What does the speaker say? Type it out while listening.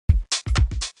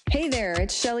Hey there,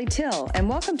 it's Shelly Till, and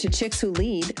welcome to Chicks Who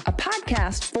Lead, a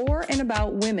podcast for and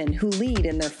about women who lead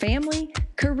in their family,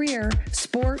 career,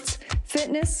 sports,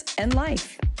 fitness, and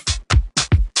life.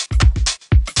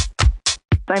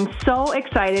 I'm so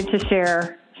excited to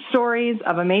share stories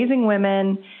of amazing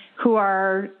women who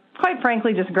are, quite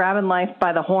frankly, just grabbing life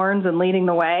by the horns and leading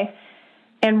the way.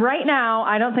 And right now,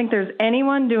 I don't think there's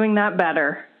anyone doing that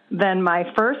better than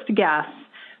my first guest,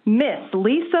 Miss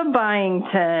Lisa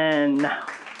Byington.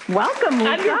 Welcome,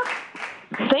 Lisa.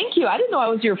 Thank you. I didn't know I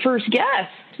was your first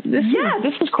guest. This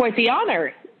is quite the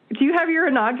honor. Do you have your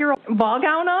inaugural ball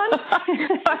gown on?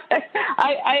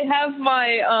 I have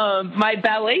my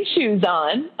ballet shoes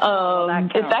on,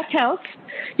 if that counts.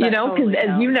 Because totally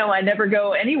as you know, I never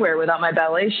go anywhere without my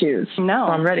ballet shoes. No,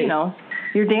 so I'm ready.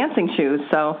 Your dancing shoes,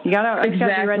 so you gotta be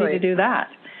ready to do that.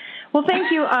 Well,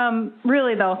 thank you.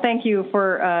 Really, though, thank you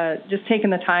for just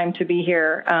taking the time to be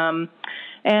here.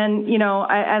 And,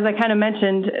 as I kind of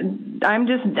mentioned, I'm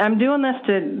doing this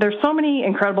there's so many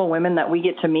incredible women that we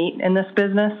get to meet in this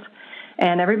business,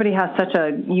 and everybody has such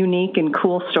a unique and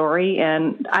cool story.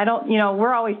 And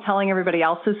we're always telling everybody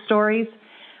else's stories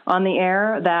on the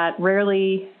air that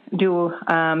rarely do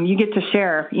you get to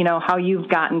share, how you've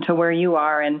gotten to where you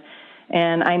are.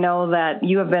 And I know that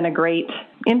you have been a great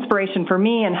inspiration for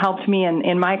me and helped me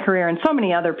in my career and so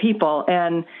many other people.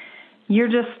 And you're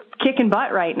just kicking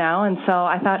butt right now. And so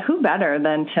I thought, who better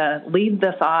than to lead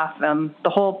this off? The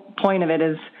whole point of it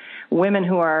is women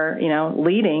who are,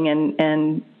 leading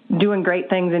and doing great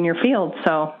things in your field.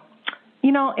 So,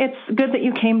 it's good that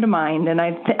you came to mind. And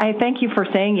I thank you for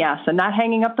saying yes and not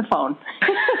hanging up the phone.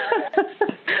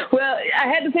 Well, I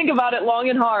had to think about it long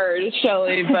and hard,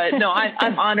 Shelly, but no,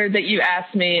 I'm honored that you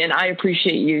asked me, and I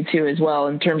appreciate you too as well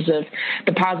in terms of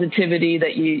the positivity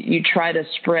that you try to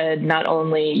spread. Not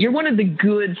only, you're one of the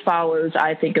good follows,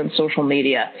 I think, on social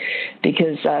media,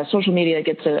 because social media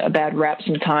gets a bad rap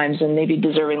sometimes, and maybe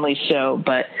deservingly so,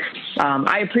 but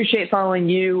I appreciate following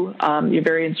you. You're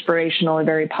very inspirational and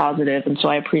very positive, and so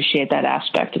I appreciate that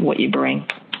aspect of what you bring.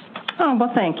 Oh,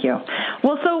 well, thank you.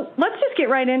 Well, so let's just get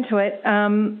right into it.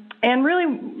 And really,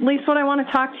 Lisa, what I want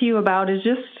to talk to you about is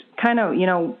just kind of,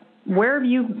 where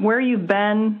you've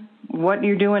been, what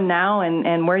you're doing now,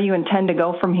 and where you intend to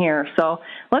go from here. So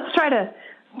let's try to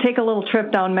take a little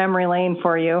trip down memory lane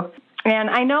for you. And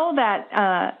I know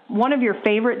that one of your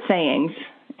favorite sayings,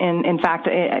 in fact,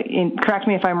 correct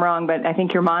me if I'm wrong, but I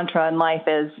think your mantra in life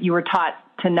is you were taught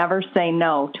to never say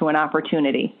no to an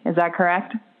opportunity. Is that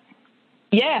correct?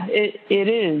 Yeah, it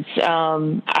is.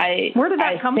 Where did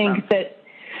that come from? I think that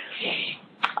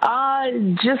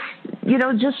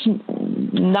just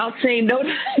not saying no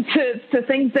to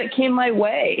things that came my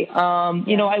way.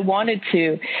 I wanted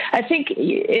to. I think,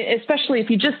 especially if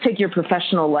you just take your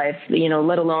professional life,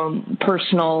 let alone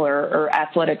personal or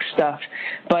athletic stuff.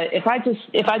 But if I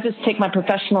just take my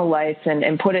professional life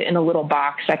and put it in a little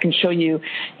box, I can show you,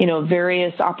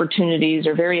 various opportunities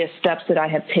or various steps that I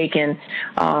have taken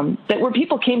that where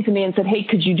people came to me and said, "Hey,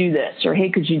 could you do this?" or "Hey,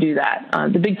 could you do that?"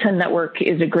 The Big Ten Network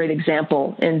is a great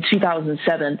example. In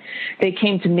 2007, they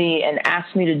came to me and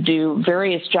asked me to do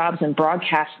various jobs in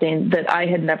broadcasting that I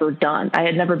had never done. I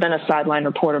had never been a sideline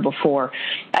reporter before.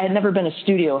 I had never been a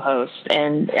studio host,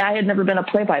 and I had never been a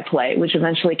play-by-play, which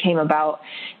eventually came about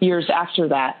years after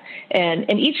that. And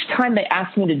each time they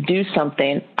asked me to do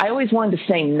something, I always wanted to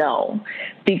say no,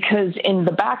 because in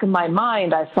the back of my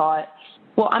mind, I thought,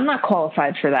 well, I'm not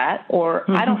qualified for that, or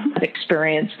I don't have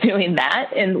experience doing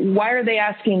that, and why are they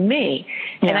asking me?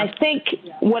 Yeah. And I think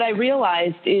what I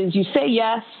realized is you say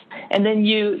yes, and then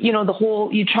you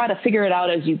try to figure it out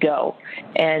as you go,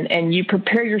 and you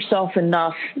prepare yourself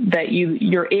enough that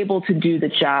you're able to do the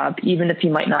job, even if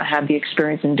you might not have the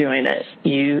experience in doing it.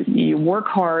 You work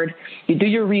hard, you do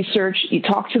your research, you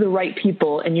talk to the right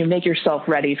people, and you make yourself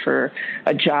ready for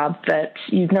a job that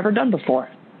you've never done before.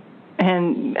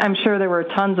 And I'm sure there were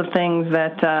tons of things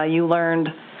that you learned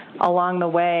along the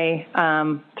way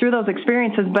through those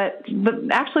experiences. But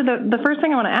actually, the first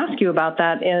thing I want to ask you about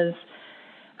that is,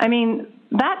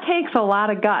 that takes a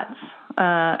lot of guts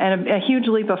and a huge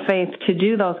leap of faith to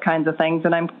do those kinds of things.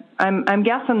 And I'm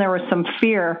guessing there was some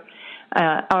fear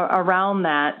around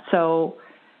that. So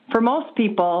for most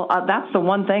people, that's the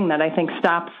one thing that I think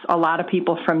stops a lot of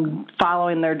people from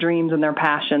following their dreams and their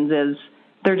passions is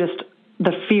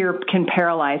the fear can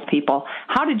paralyze people.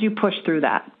 How did you push through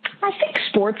that? I think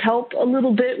sports help a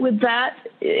little bit with that.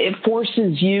 It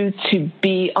forces you to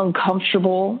be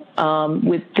uncomfortable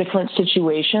with different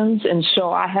situations. And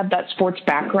so I have that sports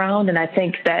background. And I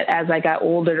think that as I got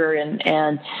older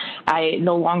and I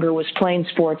no longer was playing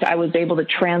sports, I was able to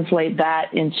translate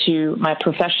that into my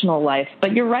professional life.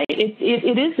 But you're right.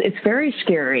 It's very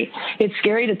scary. It's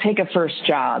scary to take a first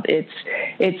job.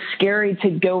 It's scary to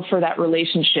go for that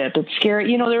relationship. It's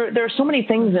scary. There are so many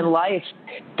things in life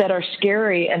that are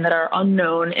scary and that are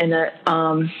unknown and that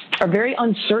are very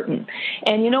uncertain.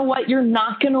 And you know what? You're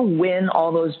not going to win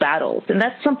all those battles. And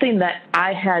that's something that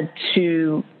I had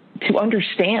to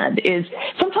understand is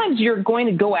sometimes you're going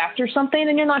to go after something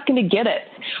and you're not going to get it.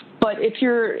 But if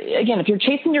you're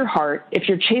chasing your heart, if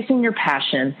you're chasing your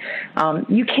passion,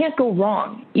 you can't go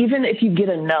wrong. Even if you get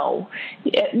a no,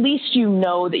 at least you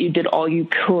know that you did all you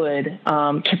could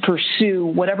to pursue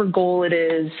whatever goal it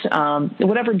is,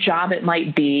 whatever job it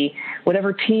might be,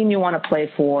 whatever team you want to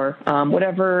play for,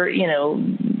 whatever,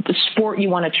 sport you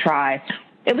want to try.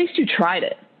 At least you tried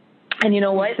it. And you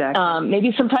know what? Exactly.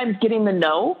 Maybe sometimes getting the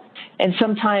no and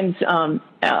sometimes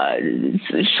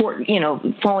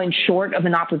falling short of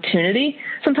an opportunity,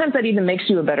 sometimes that even makes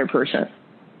you a better person.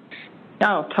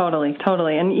 Oh, totally.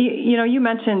 And, you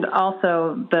mentioned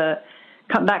also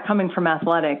that coming from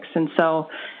athletics. And so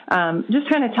just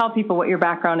trying to tell people what your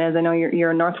background is. I know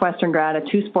you're a Northwestern grad, a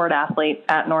two-sport athlete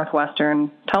at Northwestern.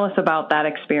 Tell us about that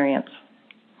experience.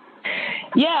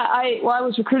 Yeah, I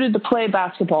was recruited to play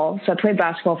basketball. So I played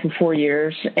basketball for 4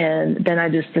 years, and then I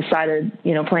just decided,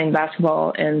 playing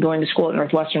basketball and going to school at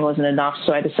Northwestern wasn't enough.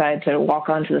 So I decided to walk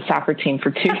onto the soccer team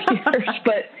for 2 years.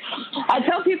 But I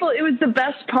tell people it was the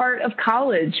best part of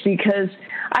college because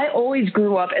I always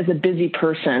grew up as a busy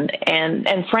person. And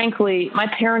frankly, my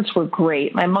parents were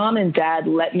great. My mom and dad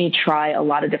let me try a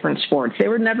lot of different sports. They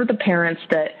were never the parents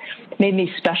that made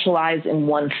me specialize in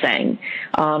one thing.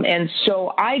 And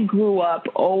so I grew up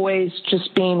always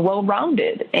just being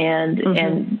well-rounded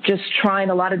and just trying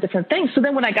a lot of different things. So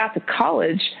then when I got to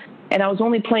college and I was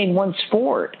only playing one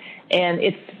sport, and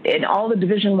all the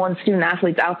Division I student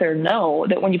athletes out there know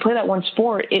that when you play that one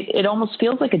sport, it almost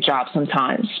feels like a job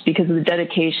sometimes because of the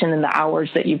dedication and the hours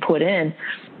that you put in.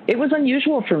 It was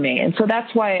unusual for me. And so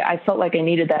that's why I felt like I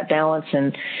needed that balance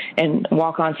and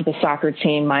walk onto the soccer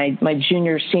team my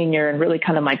junior, senior, and really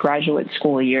kind of my graduate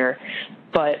school year.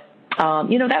 But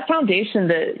that foundation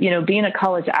that, being a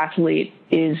college athlete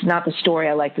is not the story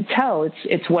I like to tell.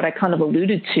 It's what I kind of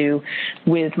alluded to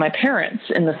with my parents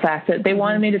and the fact that they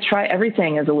wanted me to try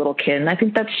everything as a little kid. And I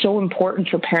think that's so important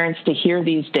for parents to hear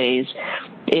these days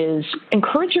is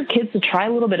encourage your kids to try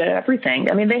a little bit of everything.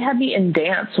 I mean, they had me in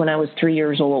dance when I was 3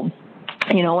 years old.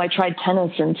 I tried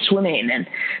tennis and swimming and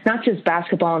not just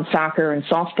basketball and soccer and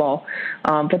softball,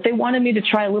 but they wanted me to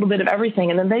try a little bit of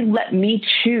everything. And then they let me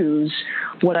choose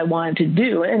what I wanted to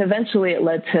do. And eventually it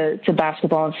led to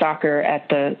basketball and soccer at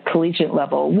the collegiate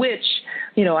level, which,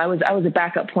 I was a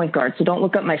backup point guard. So don't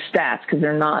look up my stats because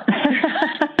they're not,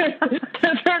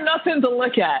 they're nothing to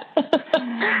look at.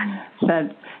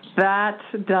 That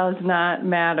does not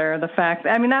matter. The fact,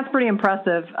 that's pretty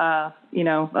impressive.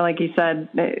 Like you said,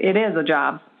 it is a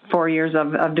job, 4 years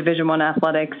of Division I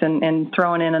athletics and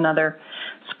throwing in another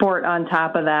sport on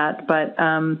top of that. But,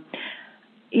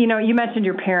 you mentioned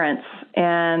your parents,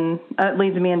 and that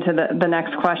leads me into the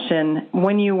next question.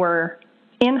 When you were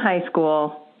in high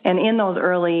school and in those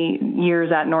early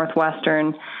years at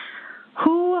Northwestern,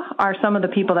 who are some of the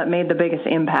people that made the biggest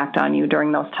impact on you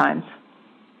during those times?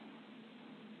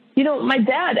 My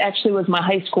dad actually was my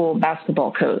high school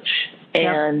basketball coach.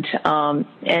 And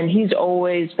he's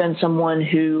always been someone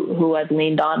who I've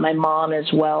leaned on. My mom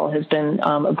as well has been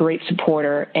a great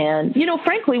supporter. And,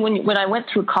 frankly, when I went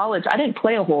through college, I didn't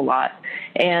play a whole lot.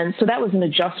 And so that was an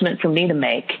adjustment for me to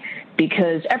make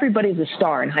because everybody's a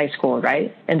star in high school,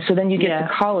 right? And so then you get to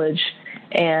college,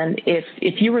 and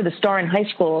if you were the star in high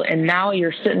school and now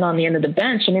you're sitting on the end of the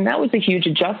bench, that was a huge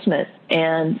adjustment.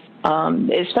 And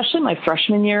especially my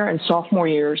freshman year and sophomore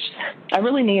years, I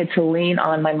really needed to lean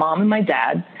on my mom and my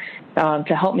dad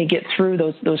to help me get through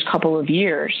those couple of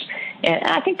years. And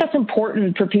I think that's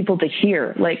important for people to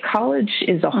hear. Like, college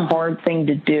is a hard thing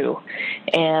to do.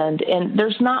 And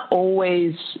there's not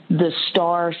always the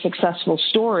star successful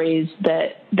stories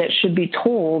that should be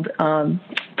told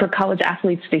for college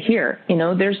athletes to hear.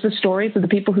 There's the stories of the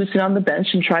people who sit on the bench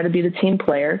and try to be the team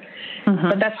player.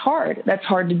 But that's hard. That's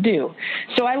hard to do.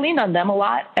 So I leaned on them a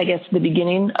lot, I guess, at the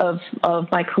beginning of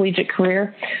my collegiate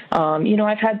career.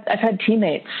 I've had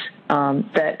teammates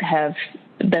that have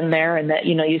been there and that,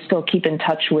 you still keep in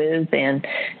touch with. And,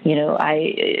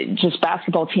 I just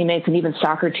basketball teammates and even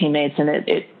soccer teammates. And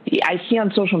I see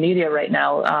on social media right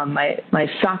now, my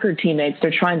soccer teammates,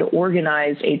 they're trying to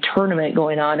organize a tournament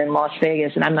going on in Las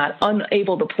Vegas, and I'm not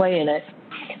unable to play in it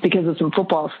because of some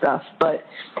football stuff. But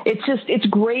it's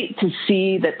great to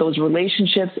see that those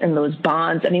relationships and those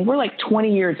bonds, I mean, we're like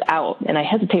 20 years out, and I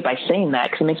hesitate by saying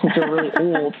that because it makes me feel really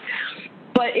old.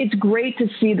 But it's great to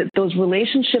see that those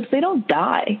relationships, they don't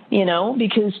die,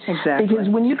 because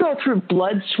when you go through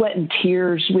blood, sweat, and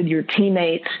tears with your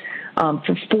teammates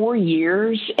for 4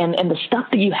 years and the stuff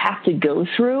that you have to go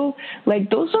through, like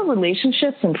those are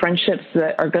relationships and friendships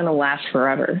that are going to last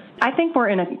forever. I think we're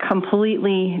in a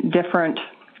completely different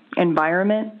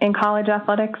environment in college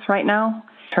athletics right now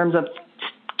in terms of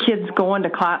kids going to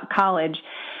college.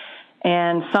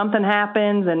 And something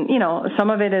happens, and,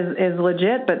 some of it is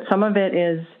legit, but some of it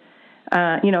is,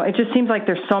 it just seems like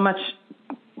there's so much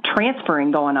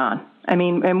transferring going on. I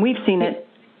mean, and we've seen it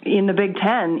in the Big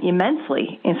Ten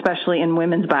immensely, especially in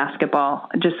women's basketball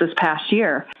just this past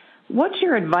year. What's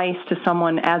your advice to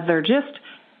someone as they're just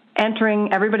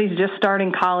entering, everybody's just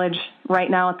starting college right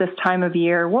now at this time of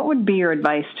year? What would be your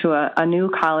advice to a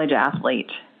new college athlete?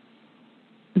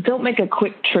 Don't make a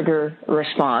quick trigger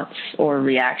response or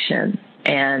reaction.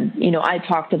 And, I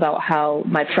talked about how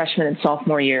my freshman and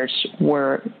sophomore years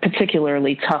were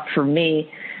particularly tough for me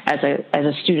as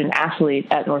a student athlete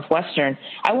at Northwestern.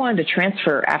 I wanted to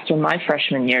transfer after my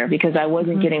freshman year because I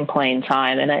wasn't getting playing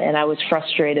time, and I was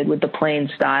frustrated with the playing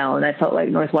style, and I felt like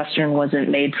Northwestern wasn't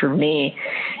made for me.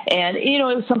 And, it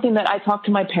was something that I talked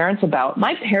to my parents about.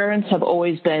 My parents have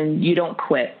always been, you don't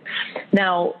quit.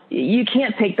 Now, you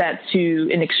can't take that to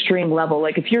an extreme level.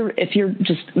 Like if you're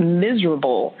just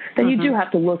miserable, then you do have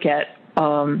to look at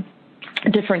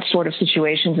different sort of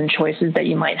situations and choices that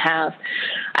you might have.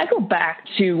 I go back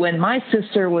to when my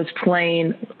sister was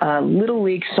playing Little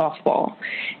League softball,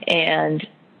 and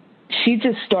she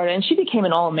just started, and she became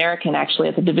an All-American actually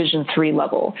at the Division III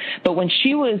level. But when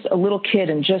she was a little kid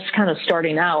and just kind of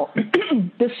starting out,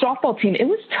 this softball team, it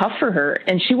was tough for her,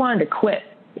 and she wanted to quit.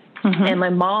 And my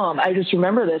mom, I just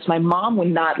remember this, my mom would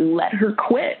not let her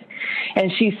quit.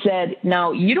 And she said,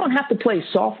 now, you don't have to play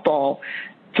softball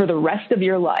for the rest of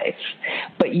your life,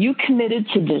 but you committed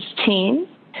to this team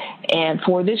and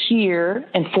for this year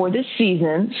and for this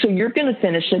season, so you're going to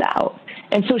finish it out.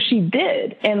 And so she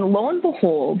did. And lo and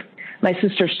behold, my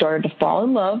sister started to fall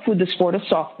in love with the sport of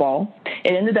softball.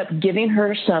 It ended up giving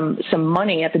her some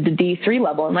money at the D3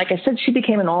 level. And like I said, she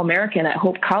became an All-American at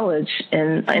Hope College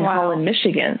in Holland,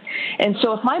 Michigan. And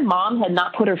so if my mom had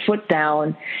not put her foot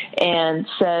down and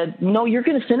said, no, you're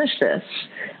going to finish this,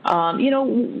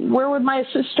 where would my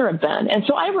sister have been? And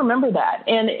so I remember that.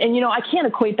 And I can't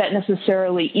equate that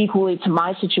necessarily equally to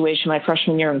my situation my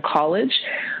freshman year in college,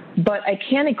 but I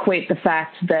can equate the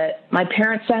fact that my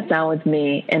parents sat down with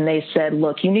me and they said,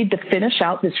 look, you need to finish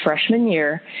out this freshman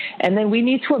year, and then we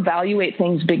need to evaluate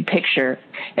things big picture.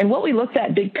 And what we looked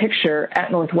at big picture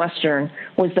at Northwestern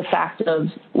was the fact of,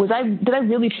 did I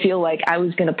really feel like I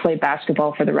was going to play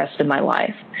basketball for the rest of my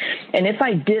life? And if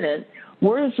I didn't,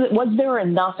 was there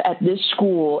enough at this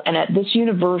school and at this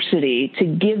university to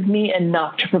give me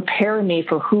enough to prepare me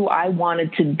for who I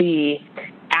wanted to be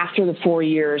after the 4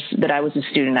 years that I was a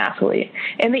student athlete?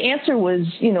 And the answer was,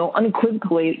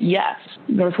 unequivocally, yes.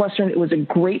 Northwestern, it was a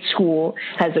great school,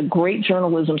 has a great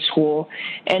journalism school,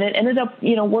 and it ended up,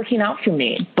 working out for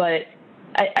me. But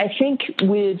I think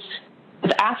with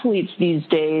athletes these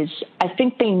days, I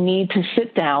think they need to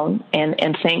sit down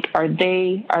and think, are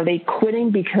they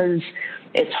quitting because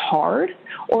it's hard,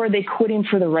 or are they quitting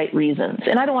for the right reasons?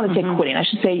 And I don't want to say quitting. I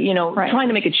should say, trying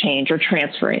to make a change or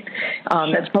transferring.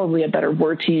 That's probably a better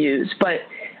word to use. But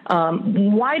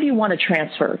why do you want to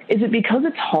transfer? Is it because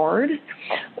it's hard,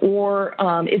 or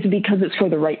is it because it's for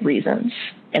the right reasons?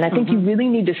 And I think you really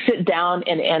need to sit down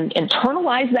and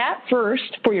internalize that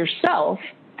first for yourself.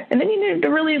 And then you need to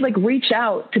really reach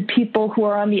out to people who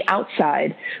are on the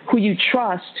outside, who you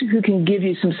trust, who can give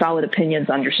you some solid opinions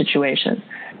on your situation.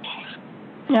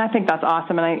 Yeah, I think that's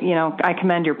awesome, and I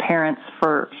commend your parents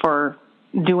for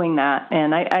doing that.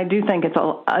 And I do think it's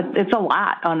a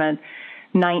lot on a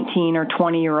 19 or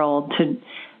 20-year-old to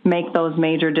make those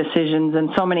major decisions.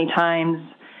 And so many times,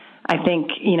 I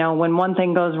think when one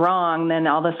thing goes wrong, then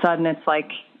all of a sudden it's like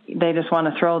they just want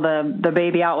to throw the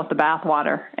baby out with the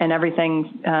bathwater, and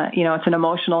everything. It's an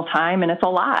emotional time, and it's a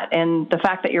lot. And the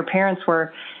fact that your parents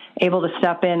were able to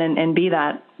step in and be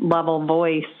that level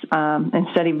voice and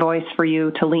steady voice for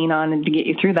you to lean on and to get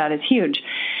you through that is huge.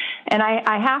 And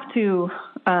I have to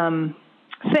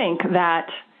think that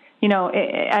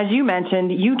as you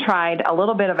mentioned, you tried a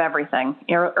little bit of everything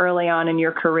early on in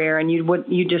your career, and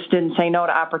you just didn't say no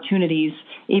to opportunities,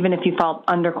 even if you felt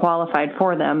underqualified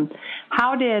for them.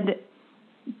 How did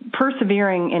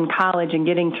persevering in college and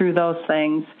getting through those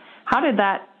things, how did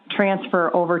that transfer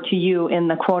over to you in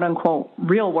the quote unquote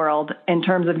real world in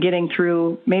terms of getting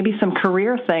through maybe some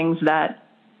career things that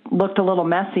looked a little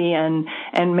messy and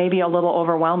maybe a little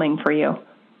overwhelming for you?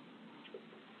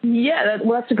 Yeah,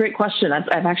 that's a great question.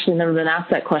 I've actually never been asked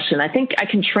that question. I think I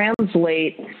can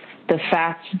translate the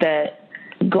fact that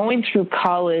going through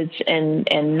college and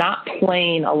not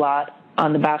playing a lot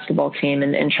on the basketball team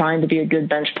and trying to be a good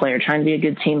bench player, trying to be a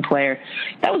good team player,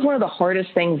 that was one of the hardest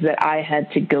things that I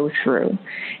had to go through.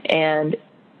 And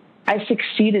I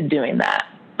succeeded doing that.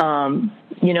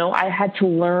 I had to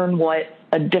learn what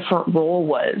a different role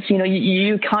was.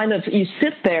 You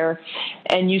sit there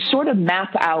and you sort of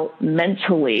map out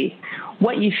mentally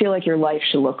what you feel like your life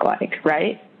should look like,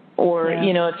 right? Or,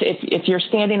 if you're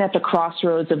standing at the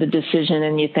crossroads of a decision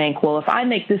and you think, well, if I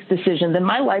make this decision, then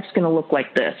my life's going to look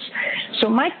like this. So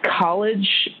my college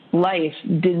life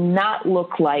did not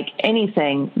look like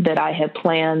anything that I had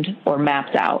planned or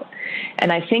mapped out.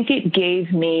 And I think it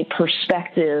gave me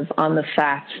perspective on the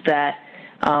fact that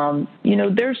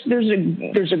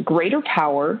there's a greater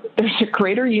power, there's a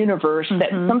greater universe that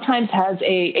sometimes has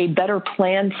a better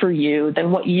plan for you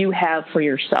than what you have for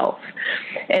yourself.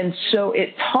 And so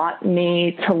it taught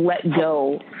me to let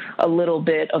go a little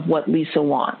bit of what Lisa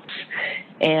wants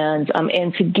and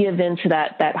to give into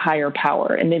that higher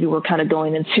power. And maybe we're kind of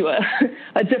going into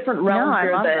a different realm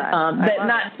here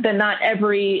that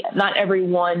not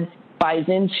everyone buys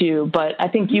into, but I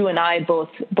think you and I both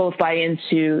buy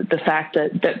into the fact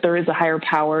that there is a higher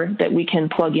power that we can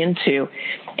plug into.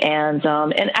 And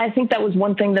I think that was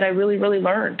one thing that I really, really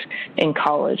learned in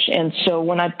college. And so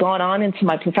when I've gone on into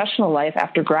my professional life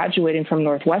after graduating from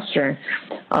Northwestern,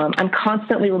 I'm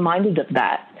constantly reminded of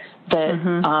that.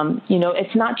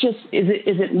 It's not just, is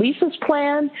it Lisa's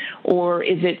plan or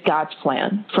is it God's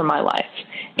plan for my life?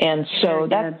 And so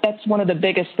that's one of the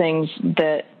biggest things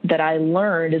that I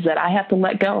learned is that I have to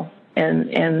let go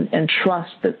and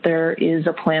trust that there is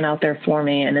a plan out there for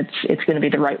me and it's going to be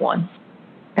the right one.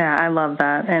 Yeah, I love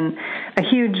that. And a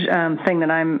huge thing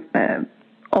that I'm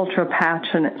ultra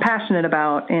passionate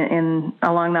about in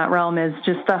along that realm is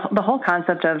just the whole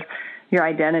concept of your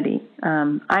identity.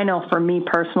 I know for me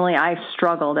personally, I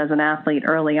struggled as an athlete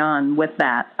early on with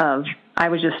that I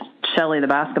was just Shelly, the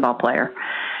basketball player.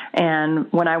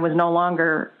 And when I was no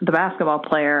longer the basketball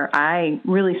player, I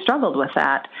really struggled with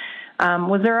that.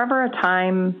 Was there ever a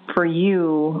time for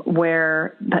you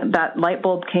where that light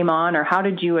bulb came on, or how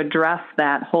did you address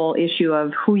that whole issue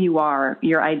of who you are,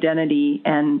 your identity,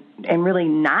 and really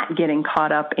not getting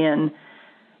caught up in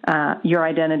your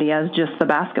identity as just the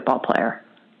basketball player?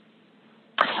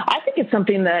 I think it's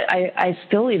something that I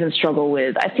still even struggle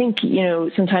with. I think,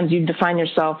 sometimes you define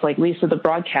yourself like Lisa the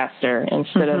broadcaster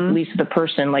instead of Lisa the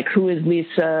person. Like, who is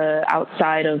Lisa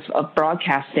outside of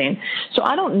broadcasting? So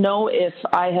I don't know if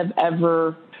I have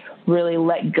ever really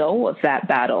let go of that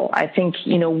battle. I think,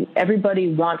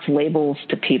 everybody wants labels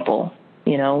to people.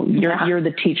 You're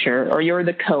the teacher, or you're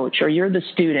the coach, or you're the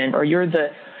student, or you're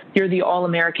the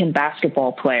All-American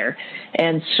basketball player.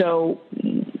 And so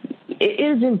it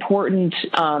is important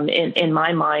in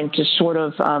my mind to sort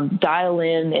of dial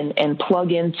in and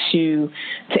plug into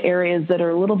areas that are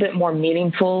a little bit more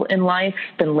meaningful in life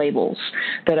than labels,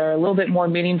 that are a little bit more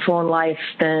meaningful in life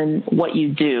than what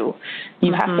you do.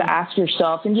 You have to ask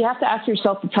yourself, and you have to ask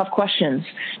yourself the tough questions.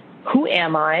 Who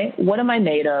am I? What am I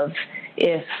made of?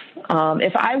 If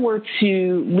I were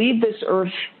to leave this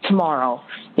earth tomorrow,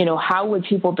 how would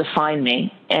people define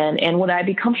me? And would I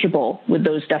be comfortable with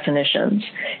those definitions?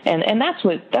 And that's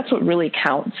what really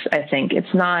counts, I think.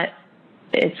 It's not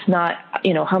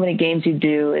how many games you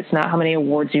do. It's not how many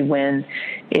awards you win.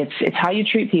 It's how you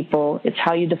treat people. It's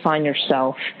how you define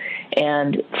yourself.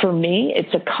 And for me,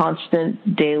 it's a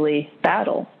constant daily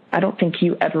battle. I don't think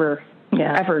you ever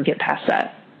get past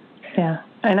that. Yeah.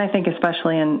 And I think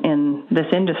especially in this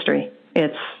industry,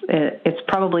 it's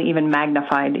probably even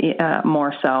magnified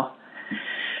more so.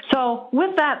 So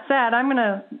with that said, I'm going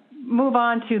to move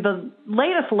on to the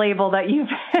latest label that you've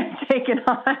taken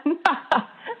on.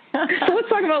 So let's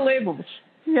talk about labels.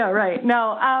 Yeah, right.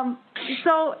 Now,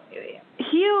 so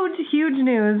huge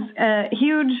news,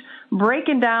 huge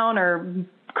breaking down or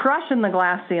crushing the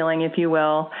glass ceiling, if you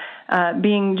will,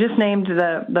 being just named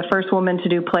the first woman to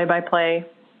do play-by-play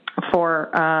for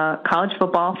college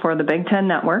football for the Big Ten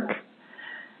Network.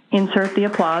 Insert the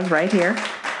applause right here.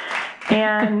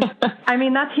 And I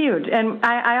mean, that's huge. And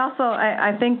I also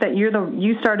think that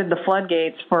you started the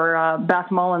floodgates for Beth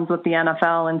Mullins with the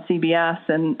NFL and CBS,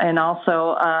 and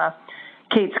also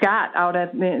Kate Scott out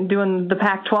at doing the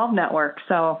Pac-12 network.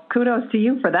 So kudos to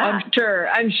you for that. I'm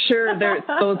sure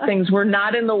those things were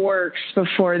not in the works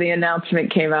before the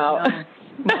announcement came out.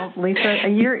 No. Well, Lisa,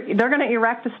 they're going to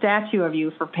erect a statue of you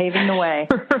for paving the way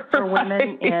for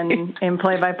women in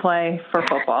play-by-play for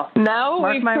football. Now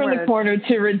we've turned the corner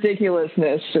to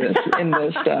ridiculousness in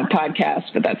this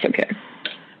podcast, but that's okay.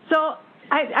 So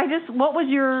what was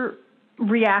your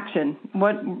reaction?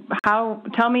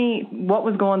 Tell me what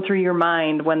was going through your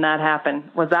mind when that happened.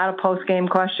 Was that a post-game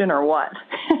question or what?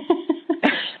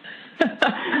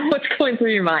 What's going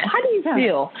through your mind? How do you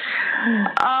feel?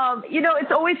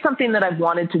 It's always something that I've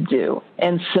wanted to do.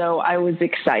 And so I was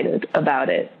excited about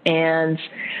it. And,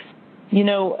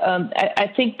 I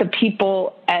think the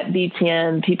people at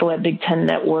BTN, people at Big Ten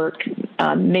Network,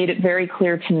 made it very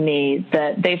clear to me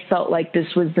that they felt like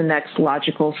this was the next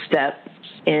logical step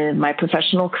in my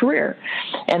professional career.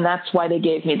 And that's why they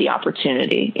gave me the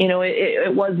opportunity.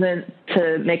 It wasn't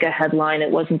to make a headline. It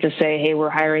wasn't to say, hey,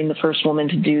 we're hiring the first woman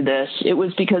to do this. It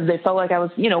was because they felt like I was,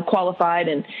 qualified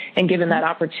and given that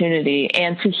opportunity.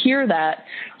 And to hear that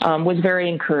was very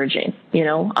encouraging.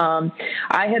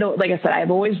 Like I said, I've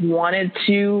always wanted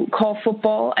to call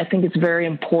football. I think it's very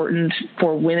important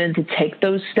for women to take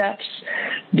those steps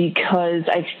because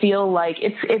I feel like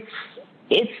it's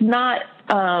not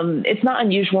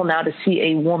unusual now to see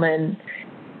a woman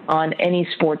on any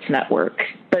sports network,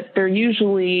 but they're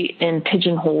usually in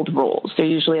pigeonholed roles. They're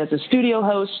usually as a studio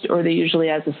host or they're usually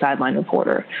as a sideline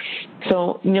reporter.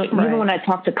 So, even when I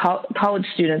talk to college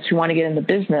students who want to get into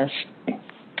business,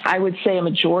 I would say a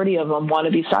majority of them want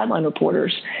to be sideline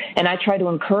reporters. And I try to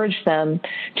encourage them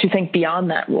to think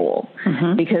beyond that role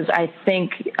because I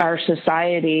think our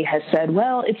society has said,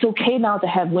 well, it's okay now to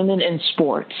have women in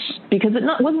sports because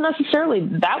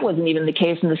that wasn't even the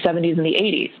case in the 70s and the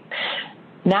 80s.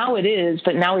 Now it is,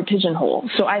 but now we pigeonhole.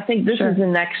 So I think this is the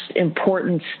next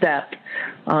important step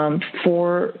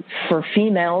for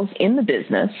females in the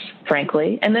business,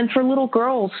 frankly, and then for little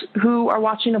girls who are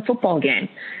watching a football game.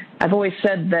 I've always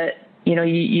said that,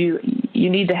 you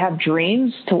need to have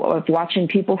dreams of watching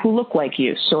people who look like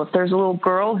you. So if there's a little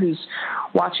girl who's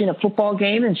watching a football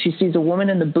game and she sees a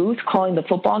woman in the booth calling the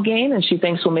football game and she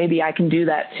thinks, well, maybe I can do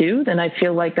that too, then I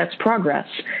feel like that's progress.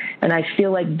 And I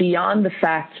feel like beyond the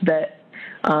fact that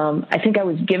I think I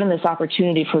was given this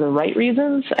opportunity for the right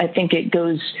reasons, I think it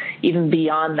goes even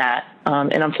beyond that.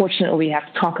 And unfortunately, we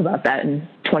have to talk about that in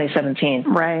 2017.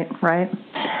 Right.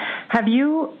 Have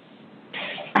you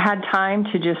had time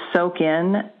to just soak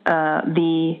in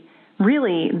the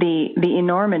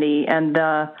enormity and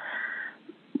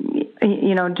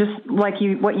just like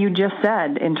what you just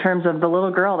said in terms of the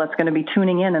little girl that's going to be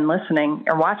tuning in and listening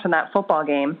or watching that football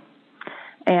game,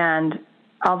 and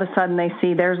all of a sudden they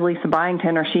see there's Lisa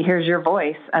Byington, or she hears your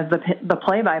voice as the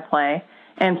play-by-play,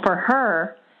 and for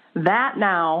her, that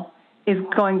now is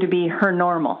going to be her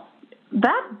normal.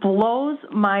 That blows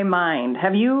my mind.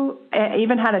 Have you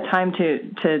even had a time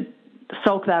to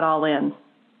soak that all in?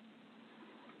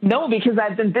 No, because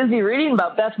I've been busy reading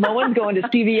about Beth Mullins going to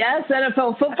CBS,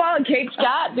 NFL football, and Kate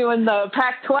Scott doing the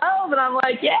Pac-12, and I'm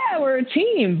like, yeah, we're a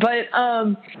team. But,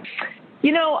 I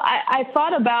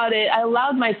thought about it. I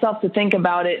allowed myself to think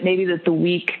about it maybe the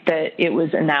week that it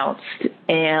was announced,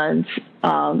 and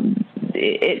I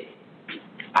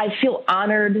feel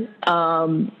honored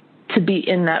to be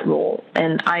in that role,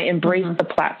 and I embrace the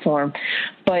platform,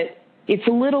 but it's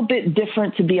a little bit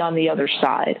different to be on the other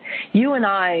side. You and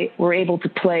I were able to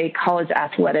play college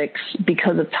athletics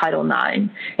because of Title IX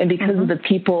and because of the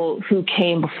people who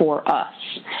came before us.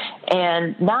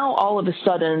 And now all of a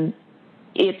sudden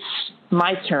it's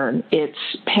my turn, it's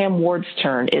Pam Ward's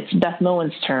turn, it's Beth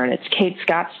Mullins' turn, it's Kate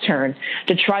Scott's turn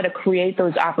to try to create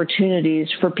those opportunities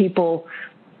for people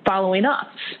following us.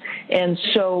 And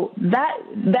so that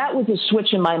was a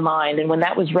switch in my mind. And when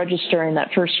that was registering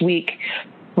that first week,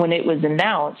 when it was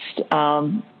announced,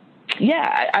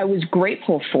 I was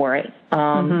grateful for it.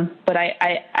 But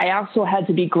I also had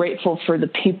to be grateful for the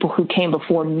people who came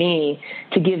before me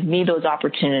to give me those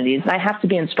opportunities. And I have to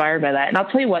be inspired by that. And I'll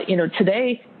tell you what,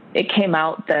 today it came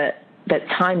out that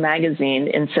Time Magazine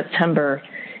in September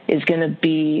is going to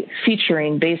be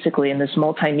featuring basically in this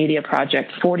multimedia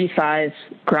project 45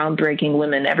 groundbreaking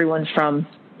women, everyone from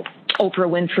Oprah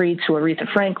Winfrey to Aretha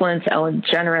Franklin to Ellen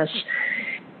DeGeneres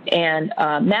and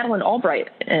Madeleine Albright,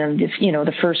 and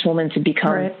the first woman to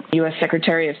become U.S.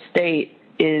 Secretary of State.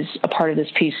 is a part of this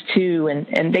piece too.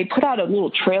 And they put out a little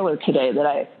trailer today that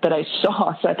I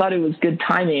saw, so I thought it was good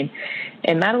timing.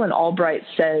 And Madeleine Albright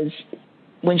says,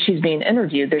 when she's being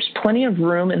interviewed, there's plenty of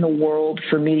room in the world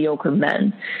for mediocre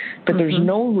men, but there's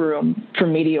no room for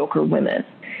mediocre women.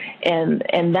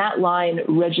 And that line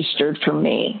registered for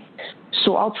me.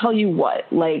 So I'll tell you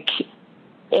what, like,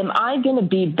 am I going to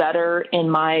be better in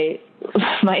my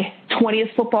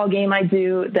 20th football game I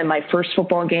do than my first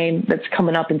football game that's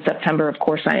coming up in September? Of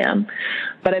course I am.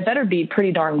 But I better be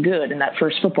pretty darn good in that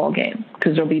first football game,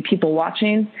 because there'll be people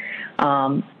watching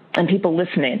and people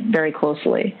listening very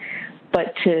closely.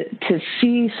 But to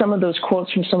see some of those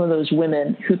quotes from some of those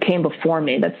women who came before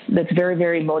me, that's very,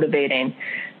 very motivating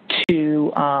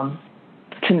to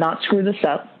not screw this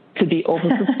up, to be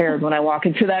over-prepared when I walk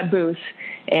into that booth,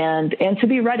 and to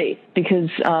be ready, because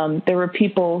there were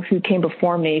people who came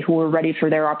before me who were ready for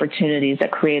their opportunities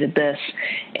that created this,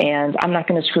 and I'm not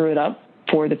going to screw it up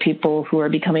for the people who are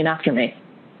becoming after me.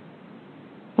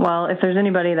 Well, if there's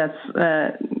anybody that's,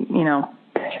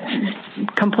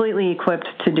 completely equipped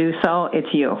to do so, it's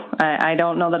you. I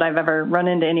don't know that I've ever run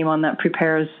into anyone that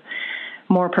prepares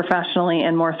more professionally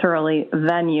and more thoroughly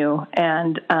than you.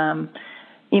 And,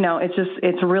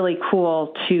 it's really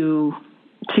cool to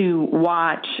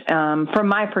watch from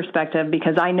my perspective,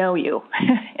 because I know you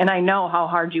and I know how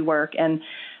hard you work and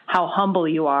how humble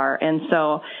you are. And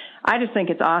so I just think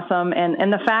it's awesome.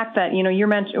 And the fact that, you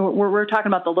mentioned, we're talking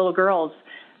about the little girls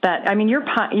that, I mean, you're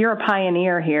a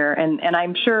pioneer here, and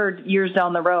I'm sure years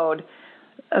down the road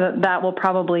that will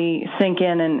probably sink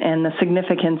in and the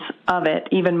significance of it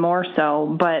even more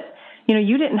so. But,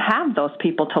 you didn't have those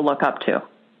people to look up to.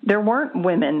 There weren't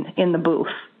women in the booth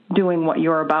doing what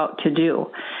you're about to do.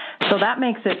 So that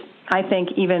makes it, I think,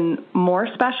 even more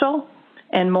special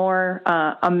and more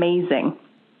amazing.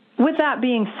 With that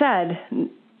being said,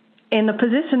 in the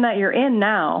position that you're in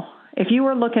now, if you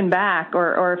were looking back,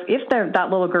 or if that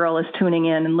little girl is tuning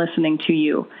in and listening to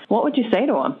you, what would you say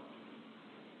to them?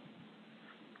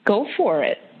 Go for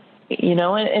it,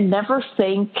 and never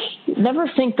think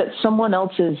that someone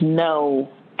else's no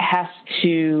has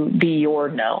to be your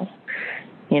no.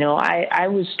 I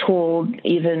was told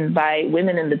even by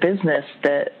women in the business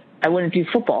that I wouldn't do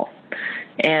football.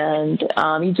 And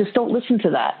you just don't listen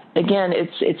to that. Again,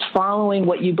 it's following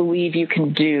what you believe you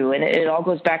can do. And it all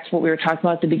goes back to what we were talking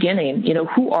about at the beginning.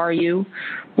 Who are you?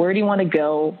 Where do you want to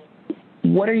go?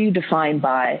 What are you defined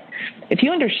by? If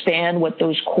you understand what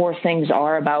those core things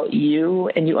are about you,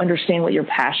 and you understand what you're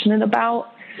passionate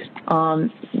about,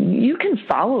 you can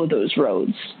follow those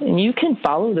roads and you can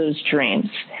follow those dreams.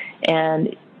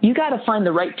 And you got to find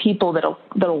the right people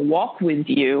that'll walk with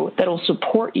you, that'll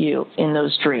support you in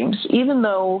those dreams. Even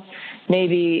though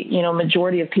maybe,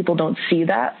 majority of people don't see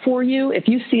that for you, if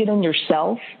you see it in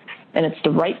yourself and it's the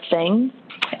right thing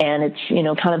and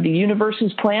it's, kind of the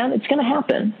universe's plan, it's going to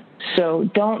happen. So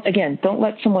don't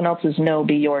let someone else's no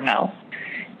be your no.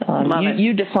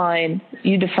 You define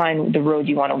the road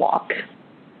you want to walk.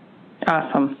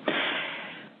 Awesome.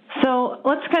 So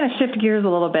let's kind of shift gears a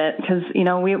little bit, because,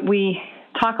 we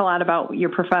talk a lot about your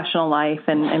professional life,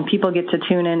 and people get to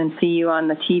tune in and see you on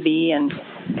the TV and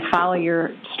follow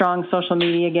your strong social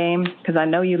media game, because I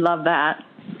know you love that.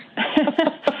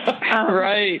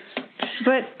 Right.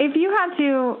 But if you had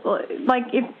to,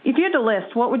 if you had to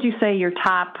list, what would you say your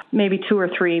top maybe 2 or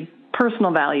 3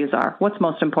 personal values are? What's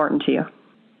most important to you?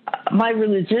 My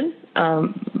religion,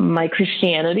 my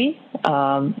Christianity,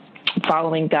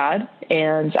 following God,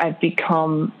 and I've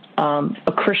become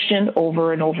a Christian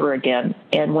over and over again.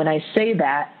 And when I say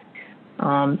that,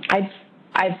 I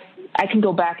can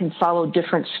go back and follow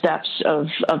different steps of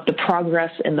the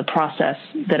progress and the process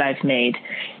that I've made.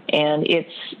 And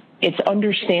it's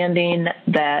understanding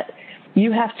that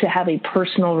you have to have a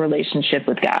personal relationship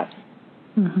with God.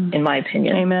 Mm-hmm. In my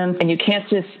opinion. Amen. And you can't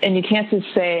just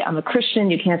say I'm a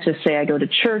Christian. You can't just say I go to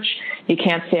church. You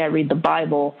can't say I read the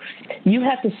Bible. You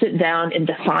have to sit down and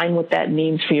define what that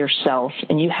means for yourself,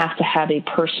 and you have to have a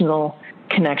personal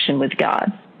connection with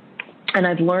God. And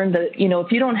I've learned that,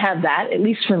 if you don't have that, at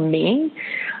least for me,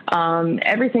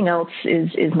 everything else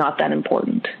is not that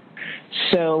important.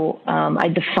 So I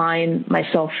define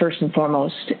myself first and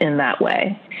foremost in that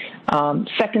way.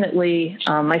 Secondly,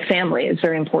 my family is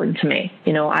very important to me.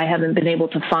 I haven't been able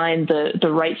to find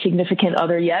the right significant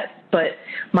other yet, but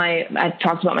I've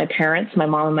talked about my parents. My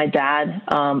mom and my dad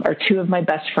are 2 of my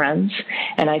best friends,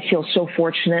 and I feel so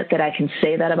fortunate that I can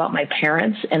say that about my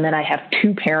parents, and that I have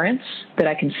 2 parents that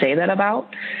I can say that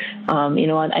about. I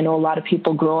know a lot of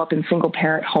people grow up in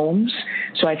single-parent homes,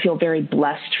 so I feel very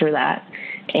blessed for that.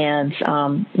 And,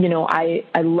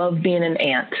 I love being an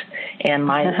aunt. And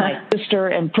my sister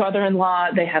and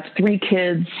brother-in-law, they have 3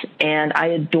 kids, and I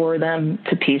adore them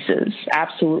to pieces,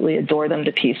 absolutely adore them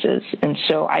to pieces. And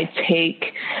so I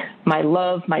take my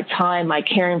love, my time, my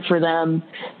caring for them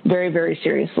very, very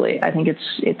seriously. I think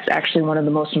it's actually one of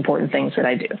the most important things that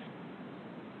I do.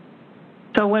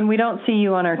 So when we don't see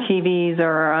you on our TVs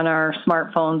or on our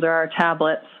smartphones or our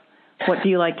tablets, what do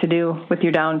you like to do with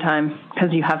your downtime?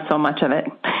 Because you have so much of it.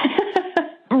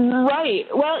 Right.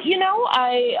 Well,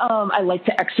 I like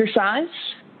to exercise.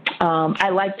 I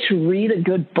like to read a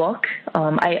good book.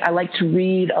 I like to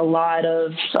read a lot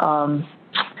of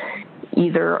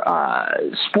either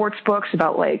sports books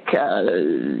about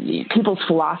people's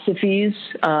philosophies.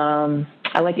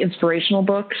 I like inspirational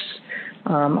books.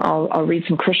 I'll read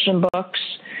some Christian books.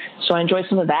 So I enjoy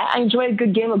some of that. I enjoy a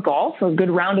good game of golf or a good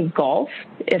round of golf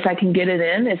if I can get it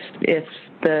in, if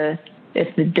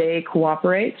the day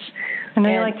cooperates. And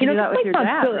then you like to do that with your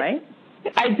dad, right?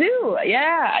 I do,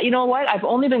 yeah. You know what? I've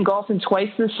only been golfing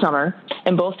twice this summer,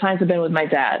 and both times have been with my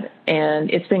dad, and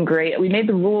it's been great. We made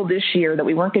the rule this year that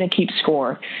we weren't going to keep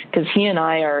score because he and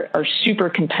I are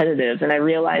super competitive, and I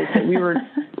realized that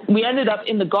we ended up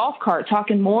in the golf cart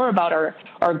talking more about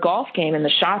our golf game and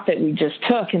the shot that we just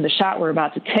took and the shot we're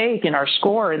about to take and our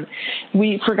score, and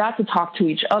we forgot to talk to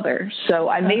each other. So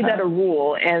I made that a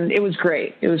rule, and it was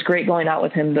great. It was great going out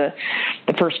with him the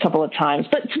first couple of times.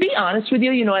 But to be honest with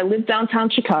you, I live downtown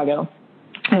Chicago.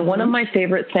 And one of my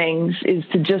favorite things is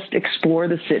to just explore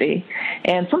the city.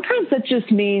 And sometimes that just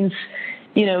means,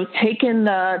 taking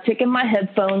my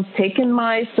headphones, taking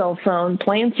my cell phone,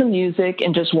 playing some music,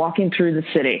 and just walking through the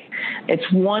city. It's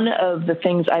one of the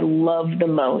things I love the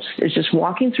most, is just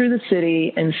walking through the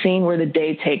city and seeing where the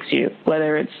day takes you,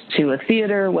 whether it's to a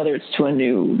theater, whether it's to a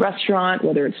new restaurant,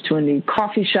 whether it's to a new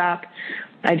coffee shop.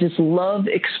 I just love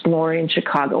exploring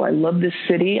Chicago. I love this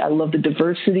city. I love the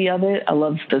diversity of it. I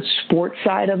love the sports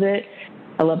side of it.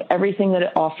 I love everything that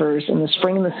it offers. And the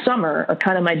spring and the summer are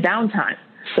kind of my downtime.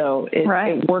 So it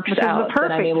works out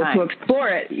that I'm able to explore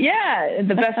it. Yeah,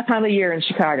 the best time of year in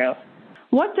Chicago.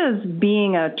 What does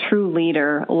being a true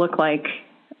leader look like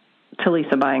to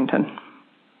Lisa Byington?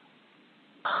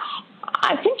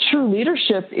 I think true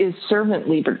leadership is servant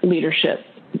leadership.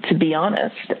 To be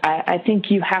honest, I think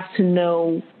you have to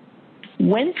know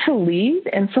when to lead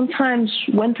and sometimes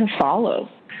when to follow.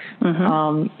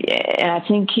 And I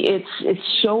think it's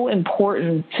so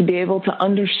important to be able to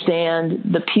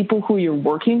understand the people who you're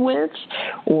working with,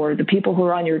 or the people who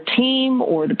are on your team,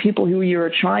 or the people who you're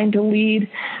trying to lead,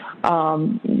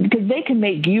 because they can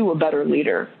make you a better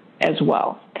leader as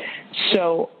well.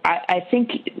 So I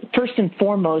think first and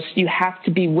foremost, you have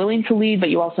to be willing to lead, but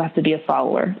you also have to be a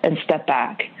follower and step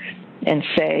back and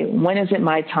say, when is it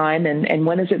my time and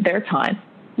when is it their time,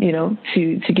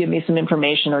 to give me some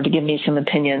information or to give me some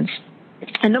opinions.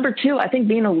 And number 2, I think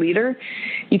being a leader,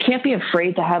 you can't be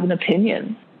afraid to have an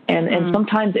opinion. And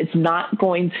sometimes it's not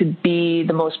going to be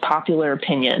the most popular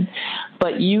opinion,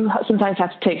 but you sometimes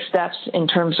have to take steps in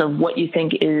terms of what you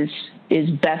think is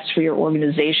best for your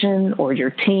organization or your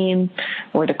team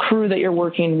or the crew that you're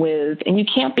working with. And you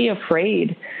can't be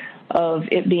afraid of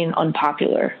it being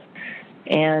unpopular.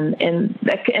 And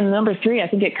number 3, I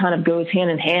think it kind of goes hand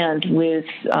in hand with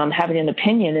having an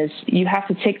opinion, is you have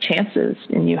to take chances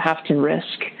and you have to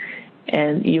risk,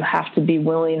 and you have to be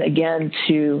willing again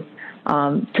to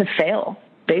fail,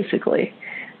 basically,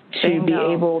 to be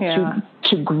able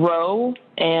to grow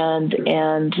and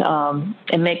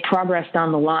make progress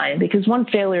down the line. Because one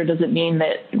failure doesn't mean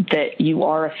that you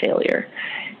are a failure.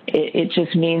 It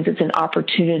just means it's an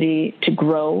opportunity to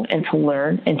grow and to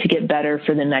learn and to get better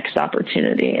for the next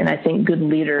opportunity. And I think good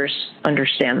leaders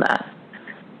understand that.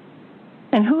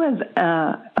 And who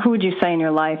would you say in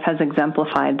your life has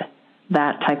exemplified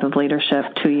that type of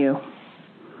leadership to you?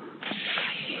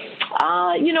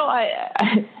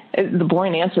 The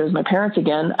boring answer is my parents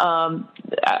again.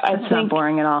 I think not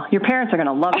boring at all. Your parents are going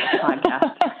to love this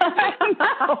podcast.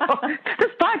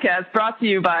 This podcast brought to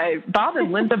you by Bob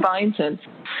and Linda Byington.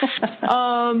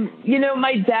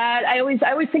 My dad, I always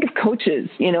think of coaches,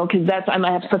 because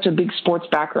I have such a big sports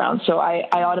background. So I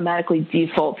automatically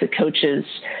default to coaches.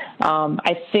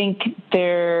 I think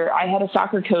I had a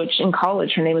soccer coach in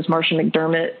college. Her name was Marcia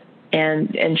McDermott.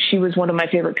 And she was one of my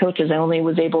favorite coaches. I only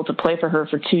was able to play for her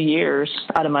for 2 years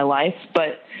out of my life,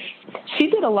 but she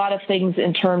did a lot of things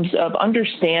in terms of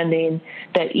understanding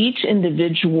that each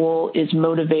individual is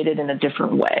motivated in a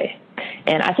different way.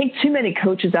 And I think too many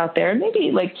coaches out there,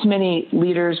 maybe like too many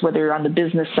leaders, whether you're on the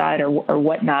business side or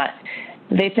whatnot,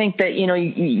 They think that,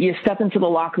 you step into the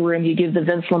locker room, you give the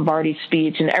Vince Lombardi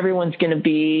speech, and everyone's going to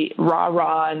be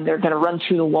rah-rah, and they're going to run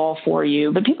through the wall for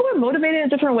you. But people are motivated in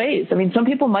different ways. I mean, some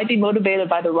people might be motivated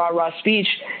by the rah-rah speech,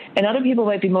 and other people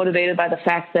might be motivated by the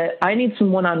fact that I need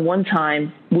some one-on-one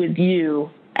time with you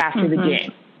after the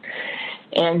game.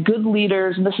 And good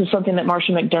leaders, and this is something that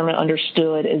Marsha McDermott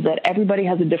understood, is that everybody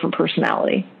has a different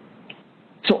personality.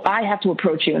 So I have to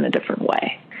approach you in a different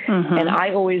way. And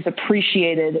I always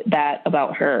appreciated that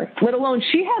about her, let alone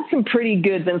she had some pretty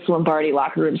good Vince Lombardi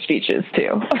locker room speeches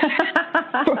too.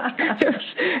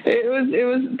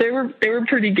 They were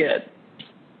pretty good.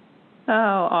 Oh,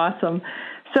 awesome.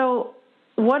 So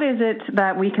what is it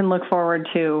that we can look forward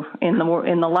to in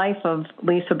the life of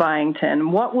Lisa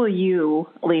Byington? What will you,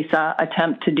 Lisa,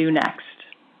 attempt to do next?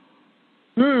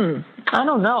 I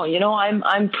don't know.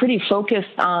 I'm pretty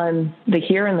focused on the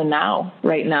here and the now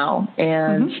right now.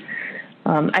 And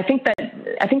I think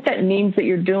that means that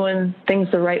you're doing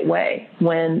things the right way.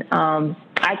 When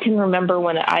I can remember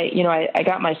when I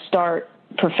got my start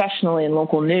professionally in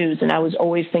local news, and I was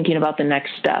always thinking about the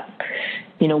next step.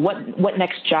 What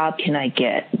next job can I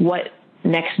get? What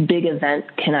next big event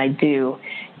can I do?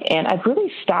 And I've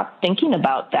really stopped thinking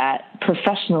about that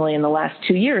professionally in the last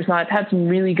 2 years. Now, I've had some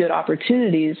really good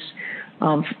opportunities,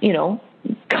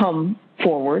 come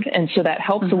forward, and so that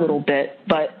helps a little bit.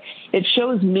 But it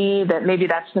shows me that maybe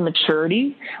that's the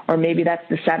maturity, or maybe that's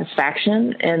the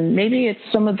satisfaction, and maybe it's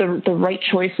some of the right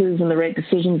choices and the right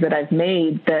decisions that I've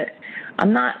made that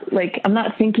I'm not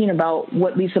thinking about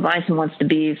what Lisa Byington wants to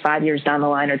be 5 years down the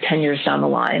line or 10 years down the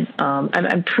line.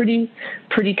 I'm pretty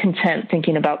content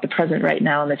thinking about the present right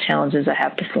now and the challenges I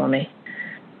have before me.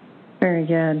 Very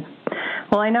good.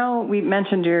 Well, I know we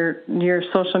mentioned your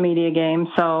social media game,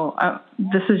 so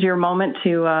this is your moment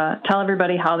to tell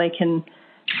everybody how they can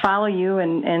follow you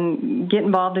and get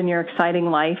involved in your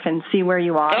exciting life and see where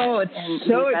you are. Oh, it's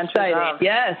so exciting.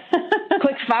 Yes.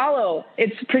 Click follow.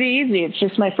 It's pretty easy. It's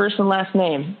just my first and last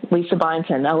name, Lisa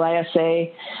Byington,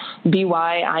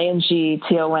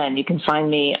 LisaByington. You can find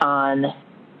me on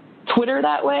Twitter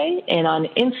that way and on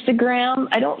Instagram.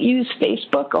 I don't use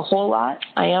Facebook a whole lot.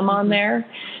 I am on there,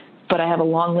 but I have a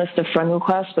long list of friend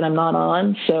requests that I'm not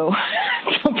on. So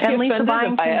don't be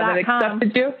offended if I haven't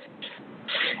accepted you.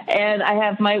 And I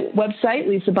have my website,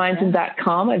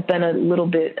 lisabyington.com. I've been a little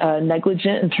bit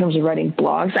negligent in terms of writing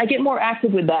blogs. I get more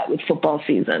active with that with football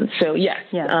season. So, yes.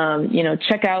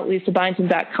 Check out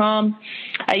lisabyington.com.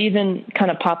 I even kind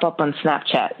of pop up on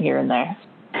Snapchat here and there.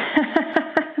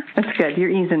 That's good. You're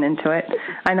easing into it.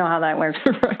 I know how that works.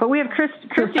 But we have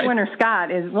Christy Winter Scott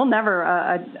will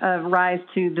never rise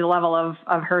to the level of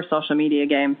her social media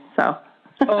game. So.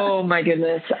 Oh my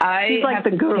goodness. I have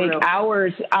to take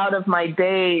hours out of my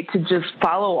day to just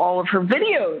follow all of her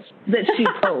videos that she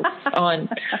posts on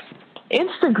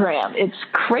Instagram. It's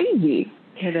crazy.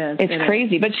 It is. It's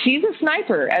crazy. But she's a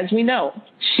sniper, as we know.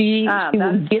 She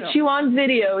will get you on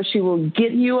video. She will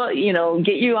get you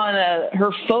on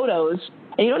her photos,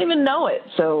 and you don't even know it.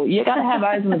 So you got to have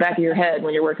eyes in the back of your head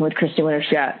when you're working with Christy Winter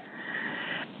Scott.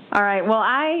 All right. Well,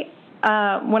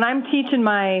 when I'm teaching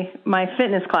my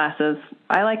fitness classes,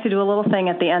 I like to do a little thing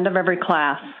at the end of every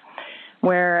class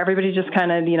where everybody just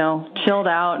kind of, chilled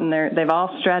out and they've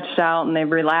all stretched out and they've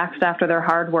relaxed after their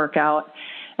hard workout.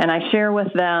 And I share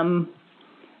with them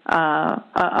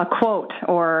a quote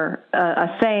or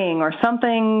a saying or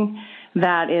something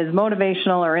that is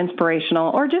motivational or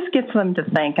inspirational or just gets them to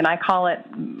think. And I call it,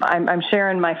 I'm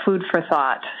sharing my food for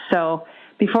thought. So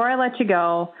before I let you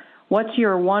go, what's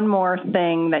your one more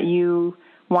thing that you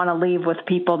want to leave with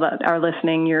people that are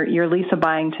listening, your Lisa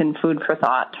Byington food for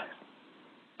thought?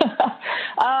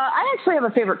 I actually have a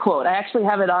favorite quote. I actually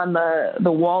have it on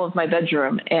the wall of my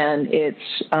bedroom, and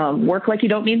it's work like you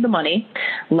don't need the money,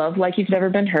 love like you've never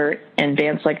been hurt, and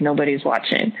dance like nobody's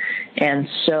watching. And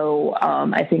so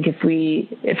I think if we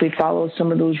follow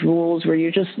some of those rules where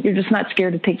you're just not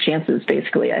scared to take chances,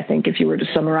 basically, I think if you were to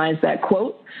summarize that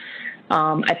quote,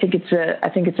 I think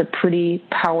it's a pretty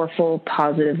powerful,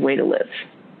 positive way to live.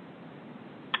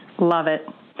 Love it.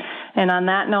 And on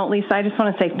that note, Lisa, I just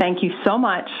want to say thank you so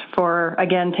much for,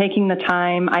 again, taking the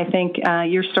time. I think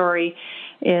your story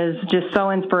is just so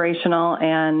inspirational,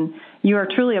 and you are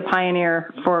truly a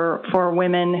pioneer for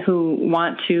women who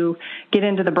want to get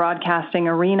into the broadcasting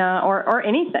arena or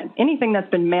anything that's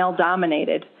been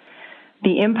male-dominated.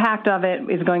 The impact of it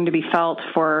is going to be felt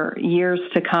for years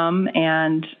to come,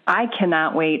 and I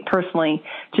cannot wait, personally,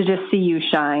 to just see you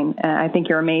shine. I think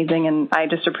you're amazing, and I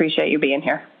just appreciate you being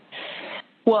here.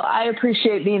 Well, I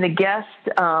appreciate being a guest.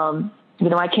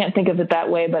 I can't think of it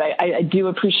that way, but I do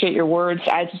appreciate your words.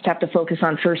 I just have to focus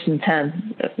on 1st and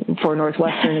 10. for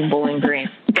Northwestern and Bowling Green.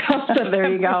 So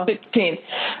there you go. 16th.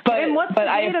 But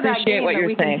I appreciate what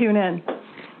you're saying. Tune in.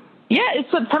 Yeah,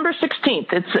 it's September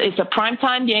 16th. It's a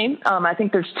primetime game. I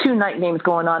think there's 2 night games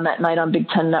going on that night on Big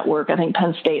Ten Network. I think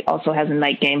Penn State also has a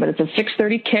night game, but it's a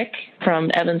 6:30 kick from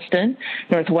Evanston,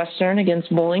 Northwestern against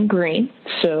Bowling Green.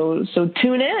 So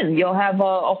tune in. You'll have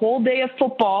a whole day of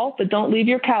football, but don't leave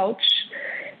your couch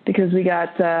because we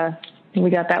got that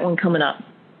one coming up.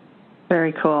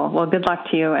 Very cool. Well, good luck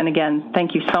to you. And again,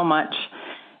 thank you so much.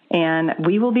 And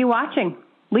we will be watching.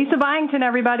 Lisa Byington,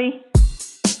 everybody.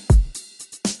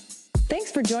 Thanks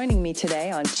for joining me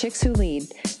today on Chicks Who Lead.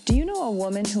 Do you know a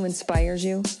woman who inspires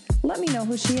you? Let me know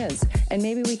who she is, and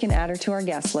maybe we can add her to our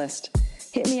guest list.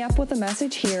 Hit me up with a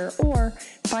message here or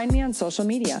find me on social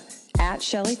media at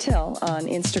Shelly Till on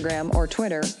Instagram or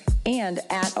Twitter and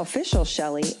at Official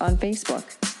Shelly on Facebook.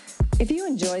 If you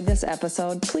enjoyed this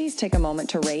episode, please take a moment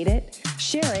to rate it,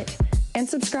 share it, and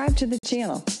subscribe to the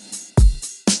channel.